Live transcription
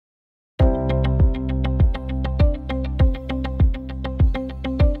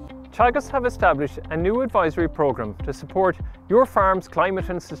Teagasc have established a new advisory programme to support your farm's climate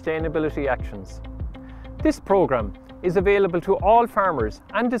and sustainability actions. This programme is available to all farmers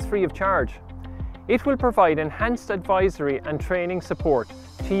and is free of charge. It will provide enhanced advisory and training support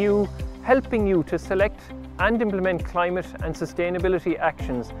to you, helping you to select and implement climate and sustainability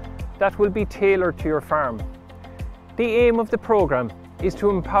actions that will be tailored to your farm. The aim of the programme is to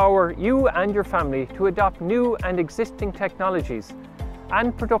empower you and your family to adopt new and existing technologies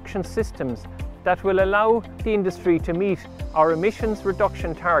and production systems that will allow the industry to meet our emissions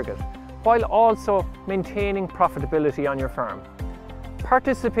reduction target while also maintaining profitability on your farm.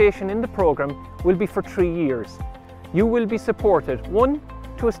 Participation in the programme will be for 3 years. You will be supported, 1,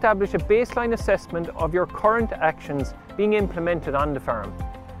 to establish a baseline assessment of your current actions being implemented on the farm.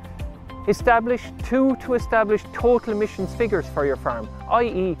 2, to establish total emissions figures for your farm,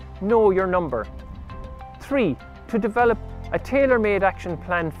 i.e. know your number. 3, to develop a tailor-made action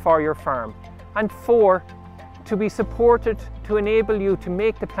plan for your farm. And 4, to be supported to enable you to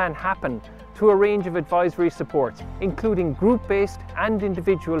make the plan happen through a range of advisory supports, including group-based and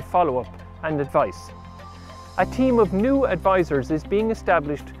individual follow-up and advice. A team of new advisors is being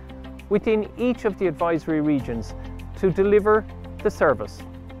established within each of the advisory regions to deliver the service.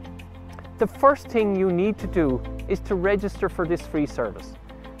 The first thing you need to do is to register for this free service.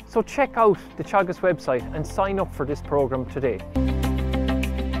 So check out the Teagasc website and sign up for this programme today.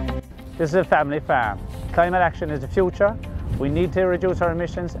 This is a family farm. Climate action is the future. We need to reduce our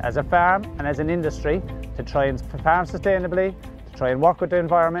emissions as a farm and as an industry to try and farm sustainably, to try and work with the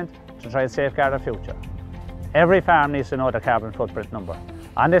environment, to try and safeguard our future. Every farm needs to know their carbon footprint number.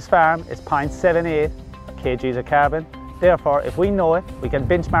 On this farm, it's 0.78 kgs of carbon. Therefore, if we know it, we can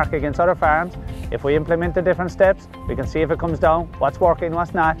benchmark against other farms. If we implement the different steps, we can see if it comes down, what's working,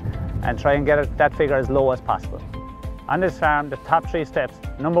 what's not, and try and get that figure as low as possible. On this farm, the top 3 steps.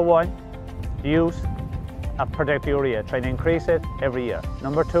 Number 1, the use of protected urea, trying to increase it every year.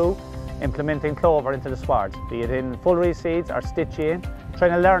 Number 2, implementing clover into the swards, be it in full reseeds or stitch in,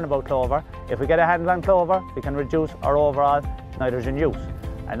 trying to learn about clover. If we get a handle on clover, we can reduce our overall nitrogen use.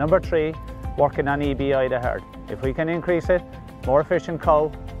 And number 3, working on EBI the herd. If we can increase it, more efficient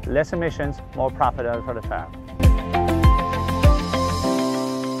cow, less emissions, more profit out for the farm.